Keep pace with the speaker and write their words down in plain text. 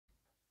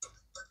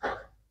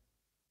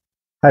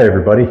Hi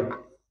everybody,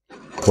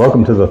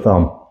 welcome to the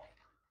Thumb.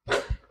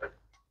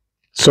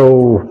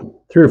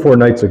 So 3 or 4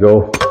 nights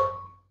ago,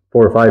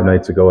 4 or 5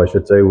 nights ago I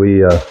should say,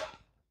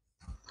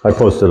 I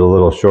posted a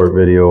little short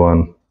video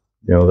on,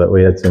 that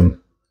we had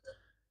some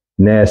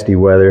nasty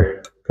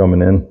weather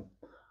coming in,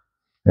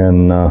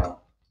 and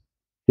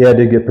yeah, it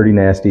did get pretty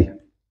nasty.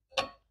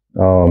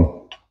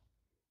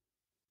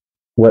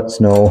 Wet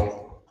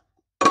snow,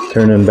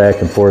 turning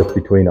back and forth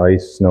between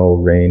ice, snow,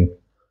 rain.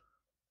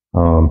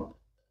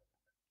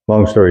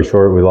 Long story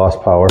short, we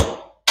lost power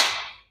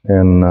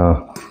and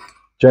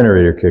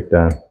generator kicked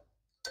on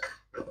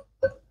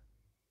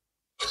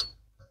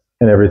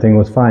and everything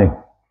was fine.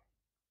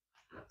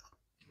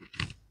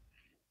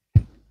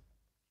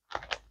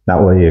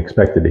 Not what you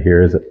expected to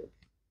hear, is it?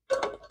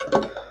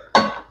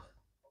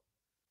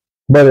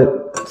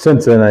 But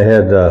since then I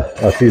had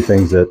a few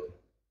things that,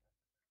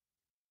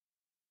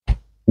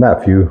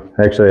 not few,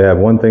 actually I have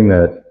one thing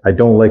that I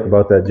don't like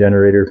about that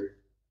generator.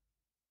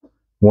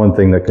 One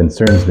thing that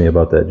concerns me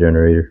about that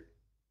generator.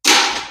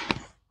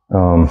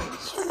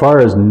 As far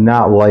as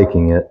not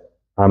liking it,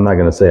 I'm not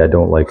going to say I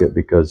don't like it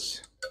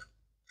because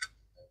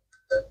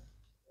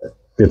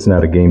it's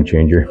not a game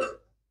changer.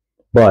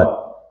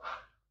 But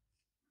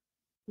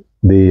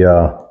the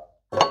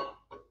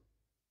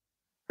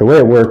way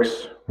it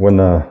works, when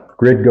the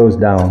grid goes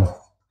down,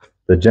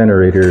 the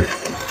generator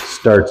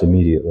starts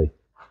immediately.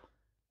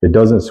 It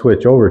doesn't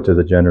switch over to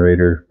the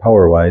generator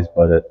power-wise,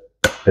 but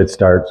it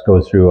starts,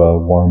 goes through a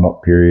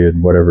warm-up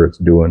period, whatever it's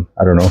doing.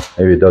 I don't know.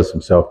 Maybe it does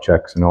some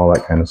self-checks and all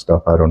that kind of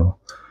stuff. I don't know.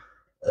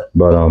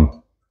 But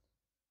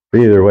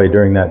either way,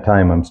 during that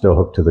time, I'm still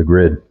hooked to the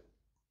grid.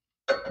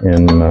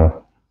 And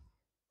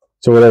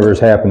so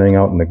whatever's happening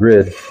out in the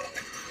grid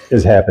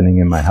is happening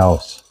in my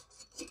house.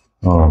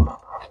 If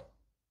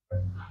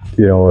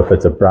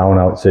it's a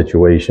brownout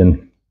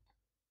situation,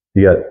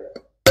 you got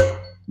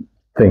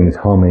things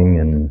humming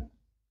and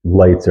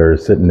lights are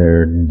sitting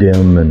there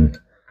dim, and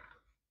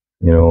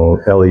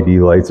LED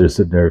lights are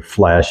sitting there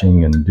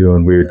flashing and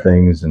doing weird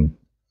things, and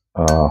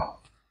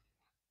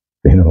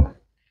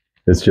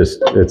it's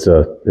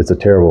a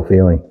terrible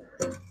feeling.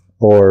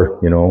 Or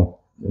on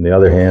the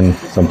other hand,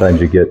 sometimes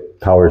you get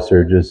power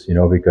surges,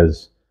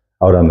 because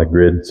out on the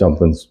grid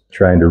something's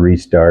trying to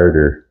restart,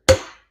 or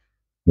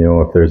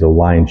if there's a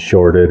line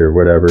shorted or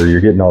whatever, you're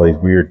getting all these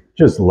weird,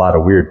 just a lot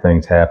of weird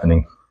things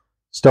happening.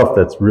 Stuff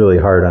that's really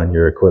hard on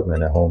your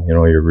equipment at home,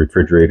 your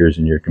refrigerators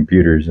and your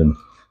computers and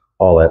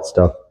all that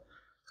stuff.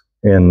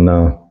 And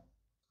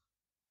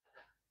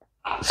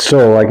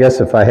so I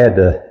guess if I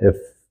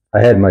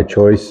had my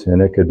choice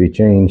and it could be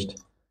changed,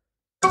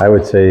 I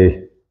would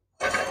say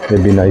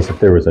it'd be nice if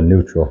there was a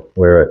neutral,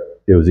 where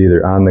it was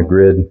either on the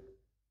grid,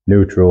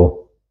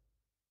 neutral,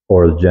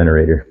 or the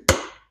generator.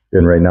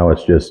 And right now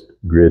it's just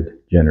grid,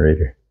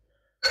 generator.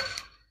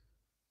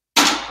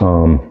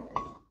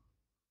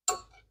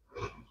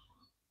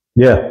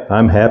 Yeah,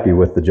 I'm happy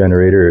with the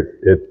generator.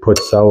 It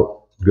puts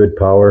out good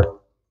power.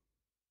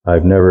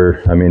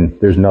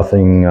 There's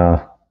nothing,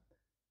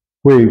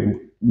 we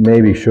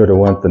maybe should have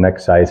went the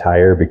next size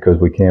higher because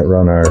we can't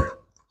run our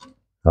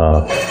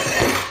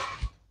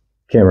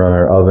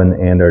oven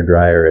and our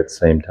dryer at the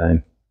same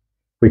time.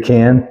 We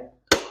can,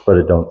 but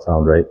it don't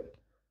sound right,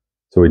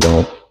 so we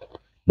don't.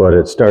 But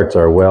it starts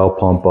our well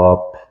pump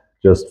up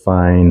just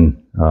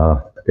fine.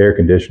 Air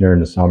conditioner in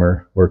the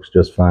summer works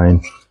just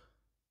fine.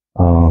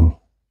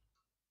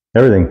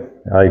 Everything,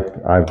 I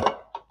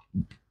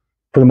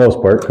for the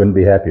most part couldn't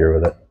be happier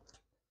with it.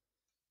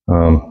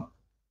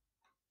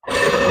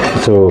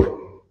 So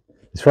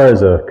as far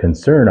as a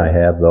concern I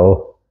have,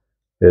 though,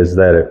 is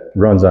that it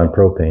runs on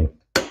propane.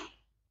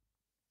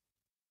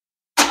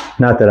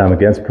 Not that I'm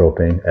against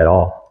propane at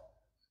all.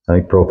 I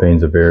think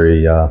propane's a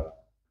very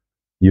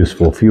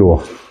useful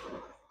fuel.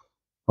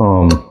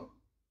 But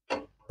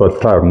the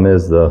problem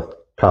is the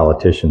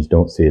politicians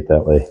don't see it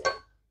that way.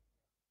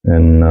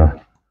 And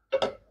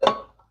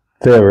if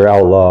they ever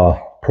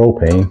outlaw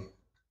propane,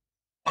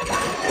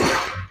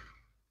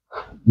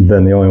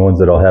 then the only ones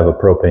that'll have a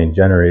propane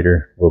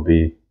generator will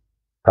be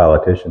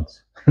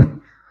politicians.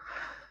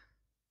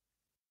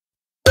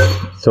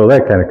 So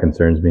that kind of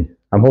concerns me.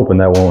 I'm hoping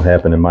that won't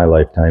happen in my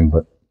lifetime,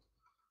 but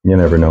you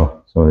never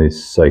know. Some of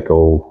these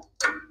psycho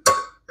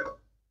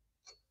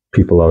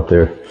people out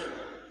there.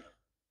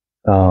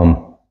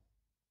 But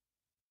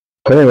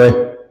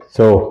anyway,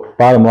 so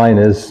bottom line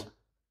is,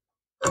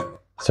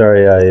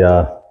 sorry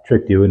I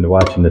tricked you into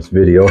watching this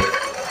video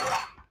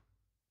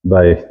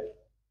by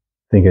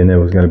thinking it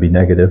was going to be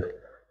negative.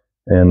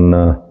 And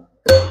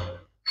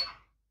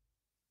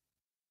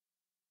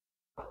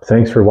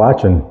thanks for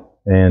watching,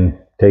 and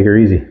take her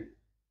easy.